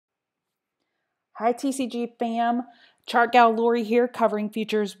Hi TCG fam, Chart Gal Lori here covering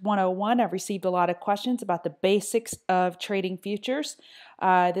Futures 101. I've received a lot of questions about the basics of trading futures.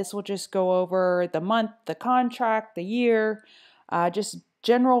 This will just go over the month, the contract, the year, just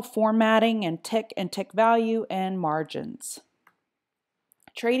general formatting and tick value and margins.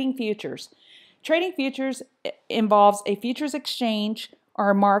 Trading futures. Trading futures involves a futures exchange or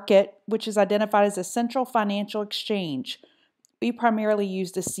a market which is identified as a central financial exchange. We primarily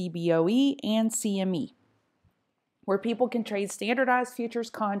use the CBOE and CME, where people can trade standardized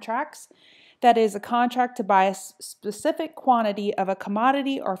futures contracts. That is a contract to buy a specific quantity of a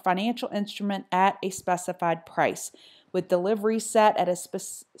commodity or financial instrument at a specified price, with delivery set at a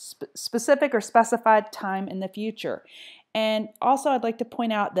specific or specified time in the future. And also, I'd like to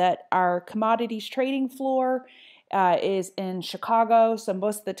point out that our commodities trading floor is in Chicago, so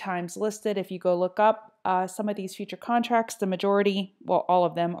most of the times listed, if you go look up some of these future contracts, the majority, well, all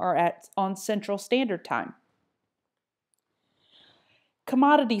of them are on Central Standard Time.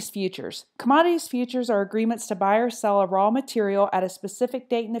 Commodities futures. Commodities futures are agreements to buy or sell a raw material at a specific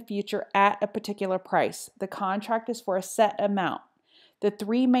date in the future at a particular price. The contract is for a set amount. The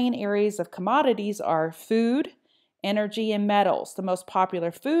three main areas of commodities are food, energy, and metals. The most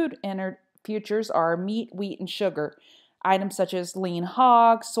popular food futures are meat, wheat, and sugar. Items such as lean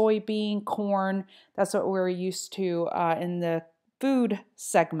hog, soybean, corn, that's what we're used to in the food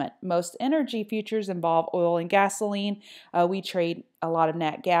segment. Most energy futures involve oil and gasoline. We trade a lot of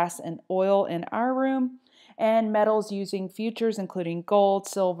nat gas and oil in our room. And metals using futures including gold,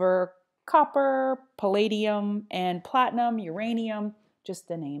 silver, copper, palladium, and platinum, uranium, just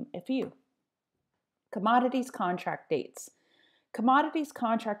to name a few. Commodities contract dates. Commodities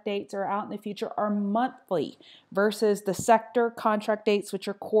contract dates are out in the future are monthly versus the sector contract dates, which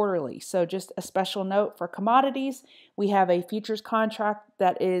are quarterly. So just a special note for commodities, we have a futures contract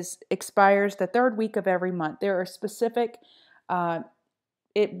that expires the third week of every month. There are specific,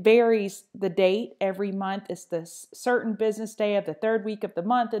 it varies the date every month. It's the certain business day of the third week of the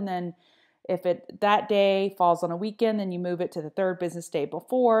month, and then if that day falls on a weekend, then you move it to the third business day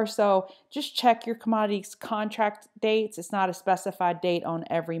before. So just check your commodities contract dates. It's not a specified date on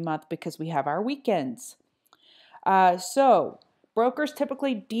every month because we have our weekends. So brokers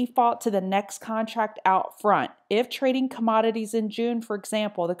typically default to the next contract out front. If trading commodities in June, for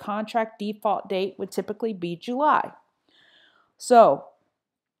example, the contract default date would typically be July. So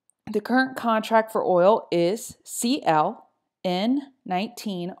the current contract for oil is CL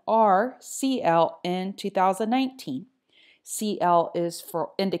N19 or CL in 2019. CL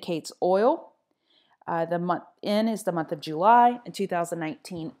indicates oil. The month N is the month of July, and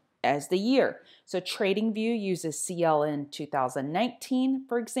 2019 as the year. So TradingView uses CL in 2019,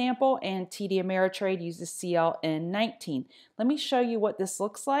 for example, and TD Ameritrade uses CL in 19. Let me show you what this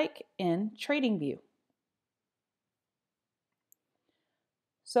looks like in TradingView.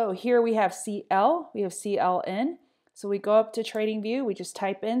 So here we have CL, we have CLN. So we go up to TradingView, we just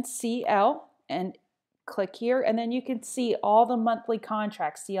type in CL and click here, and then you can see all the monthly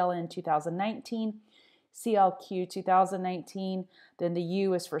contracts, CLN 2019, CLQ 2019, then the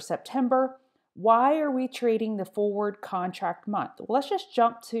U is for September. Why are we trading the forward contract month? Well, let's just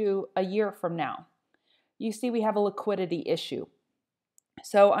jump to a year from now. You see we have a liquidity issue.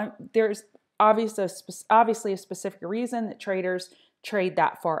 So there's obviously a specific reason that traders trade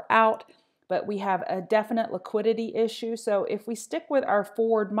that far out, but we have a definite liquidity issue. So if we stick with our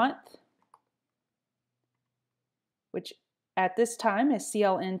forward month, which at this time is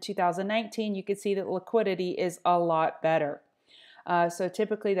CLN 2019, you can see that liquidity is a lot better. So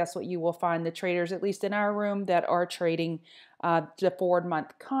typically that's what you will find the traders, at least in our room, that are trading the forward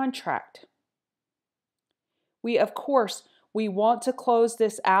month contract. Of course, we want to close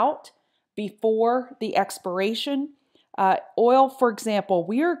this out before the expiration. Oil, for example,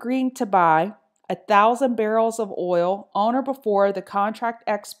 we are agreeing to buy 1,000 barrels of oil on or before the contract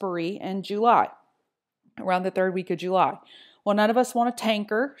expiry in July, around the third week of July. Well, none of us want a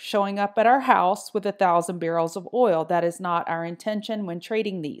tanker showing up at our house with 1,000 barrels of oil. That is not our intention when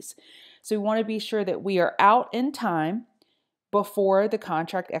trading these. So we want to be sure that we are out in time before the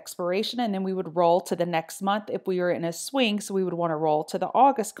contract expiration, and then we would roll to the next month if we were in a swing, so we would want to roll to the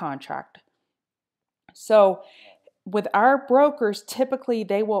August contract. So with our brokers, typically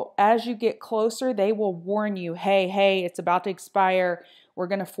they will, as you get closer, they will warn you, hey, it's about to expire. We're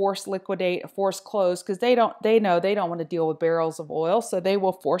going to force liquidate, force close, because they know they don't want to deal with barrels of oil, so they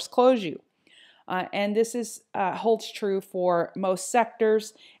will force close you. And this holds true for most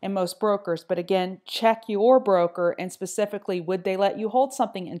sectors and most brokers. But again, check your broker, and specifically, would they let you hold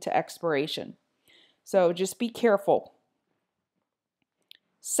something into expiration? So just be careful.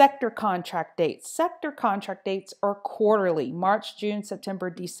 Sector contract dates. Sector contract dates are quarterly, March, June, September,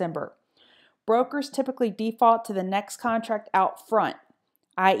 December. Brokers typically default to the next contract out front,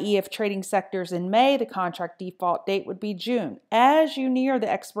 i.e. if trading sectors in May, the contract default date would be June. As you near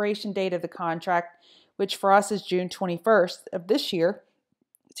the expiration date of the contract, which for us is June 21st of this year,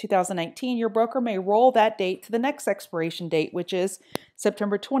 2019, your broker may roll that date to the next expiration date, which is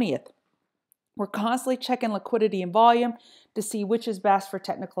September 20th. We're constantly checking liquidity and volume to see which is best for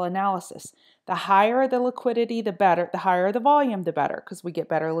technical analysis. The higher the liquidity, the better. The higher the volume, the better, because we get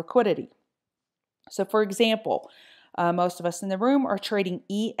better liquidity. So for example, most of us in the room are trading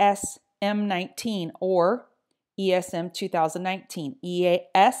ESM19 or ESM 2019.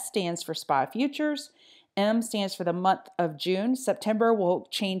 ES stands for SPY futures. M stands for the month of June. September will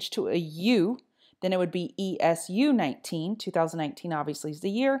change to a U. Then it would be ESU 19. 2019 obviously is the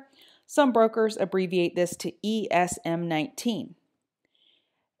year. Some brokers abbreviate this to ESM 19.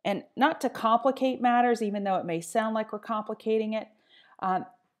 And not to complicate matters, even though it may sound like we're complicating it,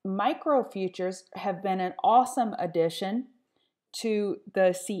 micro futures have been an awesome addition to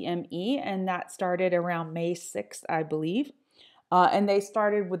the CME, and that started around May 6th, I believe. And they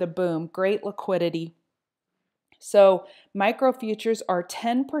started with a boom, great liquidity. So micro futures are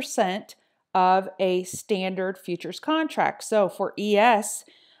 10% of a standard futures contract. So for ES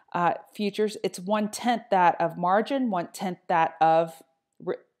futures, it's 1/10 that of margin, 1/10 that of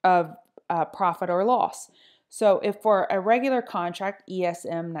profit or loss. So if for a regular contract,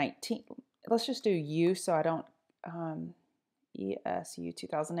 ESM 19, let's just do U so I don't, ESU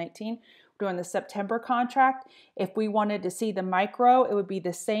 2019, we're doing the September contract. If we wanted to see the micro, it would be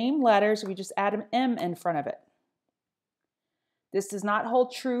the same letters, we just add an M in front of it. This does not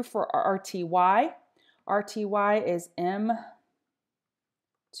hold true for RTY. RTY is M2.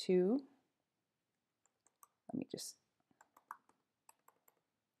 Let me just,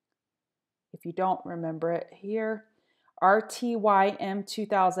 if you don't remember it here, RTYM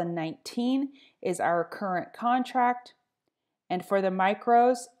 2019 is our current contract. And for the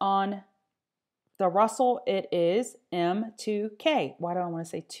micros on the Russell, it is M2K. Why do I want to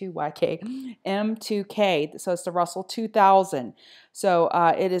say 2YK? M2K. So it's the Russell 2000. So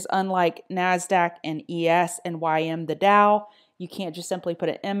it is unlike NASDAQ and ES and YM, the Dow. You can't just simply put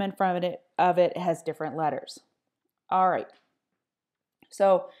an M in front of it. It has different letters. All right.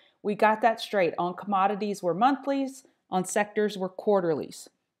 So we got that straight. On commodities, we're monthlies. On sectors, we're quarterlies.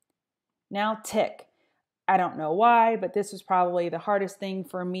 Now tick. I don't know why, but this was probably the hardest thing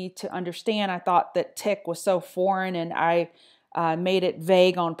for me to understand. I thought that tick was so foreign, and I made it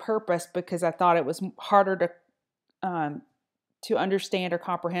vague on purpose because I thought it was harder to understand or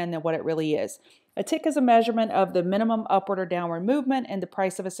comprehend than what it really is. A tick is a measurement of the minimum upward or downward movement in the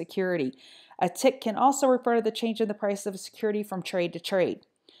price of a security. A tick can also refer to the change in the price of a security from trade to trade.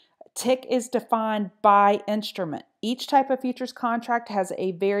 Tick is defined by instrument. Each type of futures contract has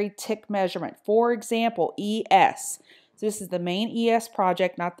a varied tick measurement. For example, ES. So this is the main ES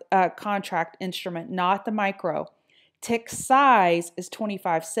project, not contract instrument, not the micro. Tick size is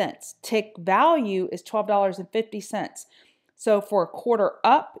 25 cents. Tick value is $12.50. So for a quarter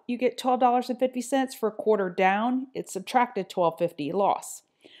up, you get $12.50. For a quarter down, it's subtracted $12.50 loss.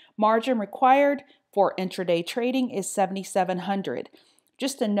 Margin required for intraday trading is $7,700.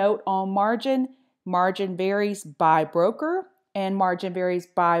 Just a note on margin, margin varies by broker, and margin varies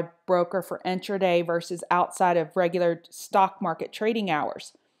by broker for intraday versus outside of regular stock market trading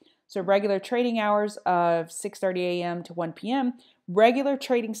hours. So regular trading hours of 6:30 a.m. to 1 p.m., regular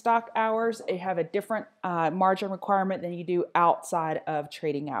trading stock hours, they have a different margin requirement than you do outside of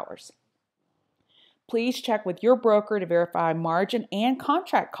trading hours. Please check with your broker to verify margin and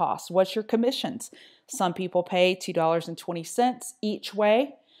contract costs. What's your commissions? Some people pay $2.20 each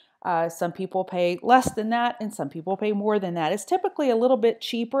way. Some people pay less than that, and some people pay more than that. It's typically a little bit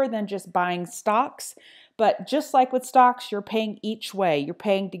cheaper than just buying stocks, but just like with stocks, you're paying each way. You're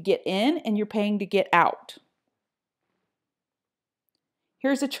paying to get in and you're paying to get out.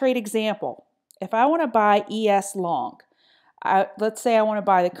 Here's a trade example. If I want to buy ES long, let's say I want to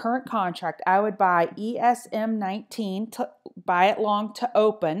buy the current contract, I would buy ESM 19 to buy it long to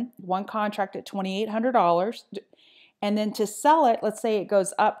open, one contract at $2,800, and then to sell it, let's say it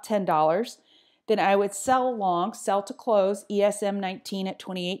goes up $10, then I would sell long, sell to close ESM 19 at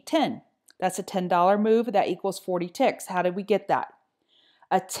 $2,810. That's a $10 move. That equals 40 ticks. How did we get that?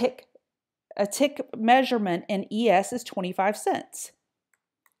 A tick measurement in ES is 25 cents.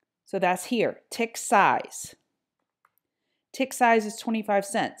 So that's here. Tick size. Tick size is 25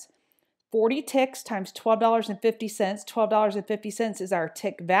 cents. 40 ticks times $12.50. $12.50 is our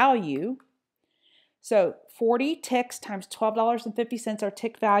tick value. So 40 ticks times $12.50 our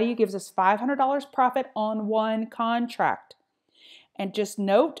tick value gives us $500 profit on one contract. And just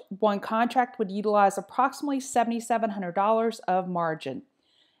note, one contract would utilize approximately $7,700 of margin.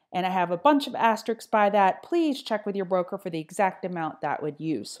 And I have a bunch of asterisks by that. Please check with your broker for the exact amount that would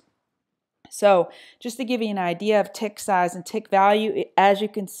use. So just to give you an idea of tick size and tick value, as you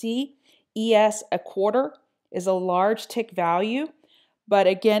can see, ES a quarter is a large tick value, but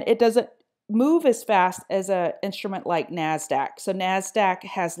again, it doesn't move as fast as an instrument like NASDAQ. So NASDAQ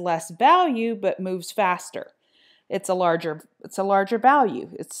has less value, but moves faster. It's a larger value.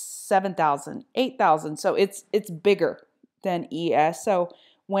 It's 7,000, 8,000. So it's bigger than ES. So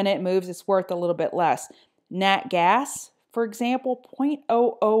when it moves, it's worth a little bit less. Nat gas, for example,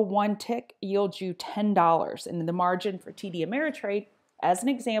 0.001 tick yields you $10. And the margin for TD Ameritrade, as an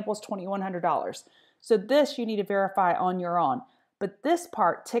example, is $2,100. So this you need to verify on your own. But this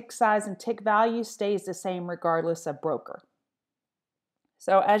part, tick size and tick value, stays the same regardless of broker.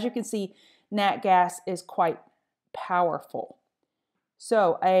 So as you can see, nat gas is quite powerful.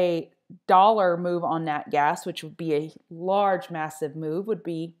 So a dollar move on nat gas, which would be a large, massive move, would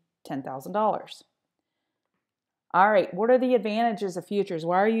be $10,000. All right, what are the advantages of futures?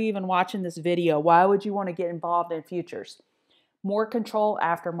 Why are you even watching this video? Why would you want to get involved in futures? More control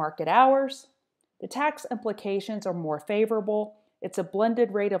after market hours. The tax implications are more favorable. It's a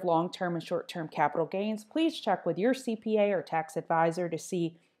blended rate of long-term and short-term capital gains. Please check with your CPA or tax advisor to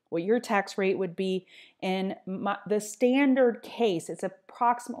see what your tax rate would be. In the standard case, it's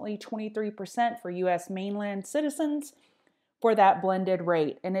approximately 23% for U.S. mainland citizens for that blended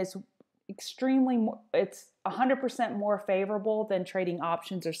rate. And it's 100% more favorable than trading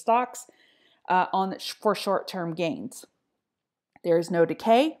options or stocks for short-term gains. There is no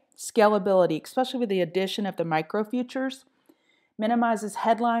decay. Scalability, especially with the addition of the micro futures, minimizes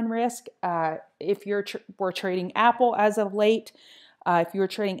headline risk. If we're trading Apple as of late, if you were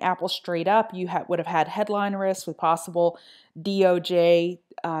trading Apple straight up, you would have had headline risk with possible DOJ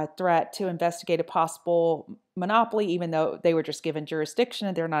threat to investigate a possible monopoly, even though they were just given jurisdiction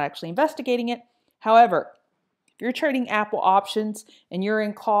and they're not actually investigating it. However, if you're trading Apple options and you're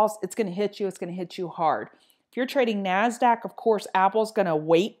in calls, it's going to hit you. It's going to hit you hard. If you're trading NASDAQ, of course, Apple's going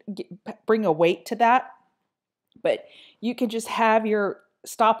to bring a weight to that. But you can just have your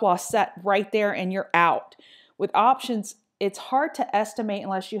stop loss set right there and you're out. With options, it's hard to estimate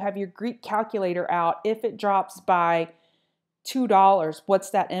unless you have your Greek calculator out. If it drops by $2, what's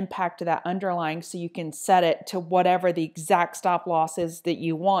that impact to that underlying, so you can set it to whatever the exact stop loss is that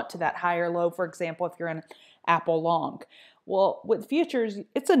you want to that higher low, for example, if you're in Apple long. Well, with futures,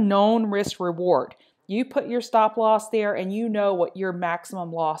 it's a known risk reward. You put your stop loss there and you know what your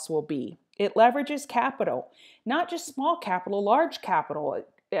maximum loss will be. It leverages capital, not just small capital, large capital.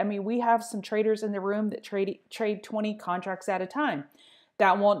 I mean, we have some traders in the room that trade 20 contracts at a time.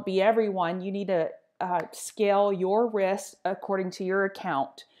 That won't be everyone. You need to scale your risk according to your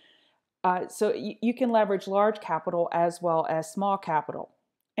account. So you can leverage large capital as well as small capital.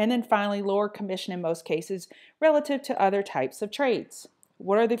 And then finally, lower commission in most cases relative to other types of trades.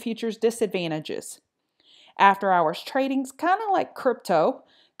 What are the futures disadvantages? After hours trading, kind of like crypto,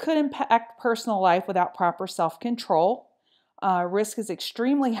 could impact personal life without proper self-control. Risk is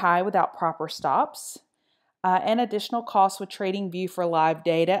extremely high without proper stops. And additional costs with TradingView for live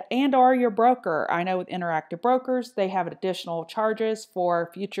data and or your broker. I know with Interactive Brokers, they have additional charges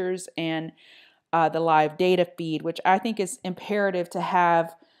for futures and the live data feed, which I think is imperative to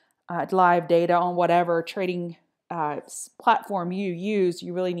have live data on whatever trading platform you use.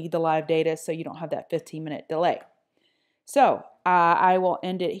 You really need the live data so you don't have that 15-minute delay. So I will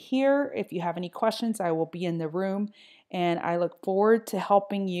end it here. If you have any questions, I will be in the room, and I look forward to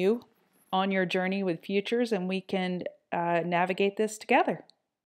helping you on your journey with futures, and we can navigate this together.